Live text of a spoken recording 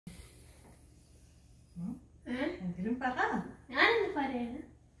എന്തിനും പറ. ഞാനെന്ത് പറയാനാ?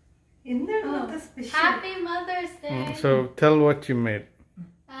 എന്താണ് special? Happy Mother's Day. So tell what you made.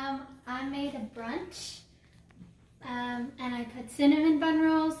 I made a brunch. And I put cinnamon bun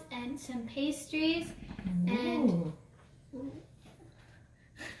rolls and some pastries and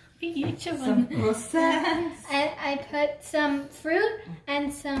Some croissants. I put some fruit and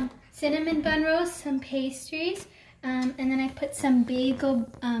some cinnamon bun rolls, some pastries, and then I put some bagel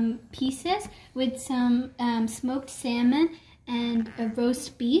pieces with some smoked salmon and a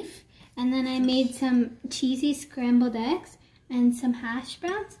roast beef. And then I made some cheesy scrambled eggs and some hash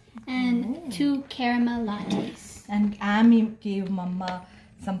browns and 2 caramel lattes. And Amy gave Mama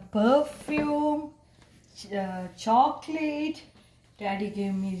some perfume, chocolate. Daddy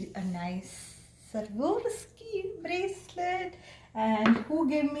gave me a nice Swarovski bracelet. And who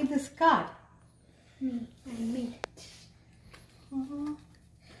gave me this card? I made it.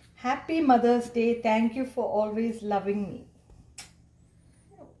 Happy Mother's Day. Thank you for always loving me.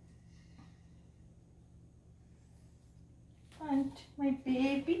 And my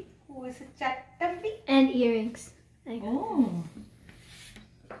baby, who is a chattambi. And earrings. Oh.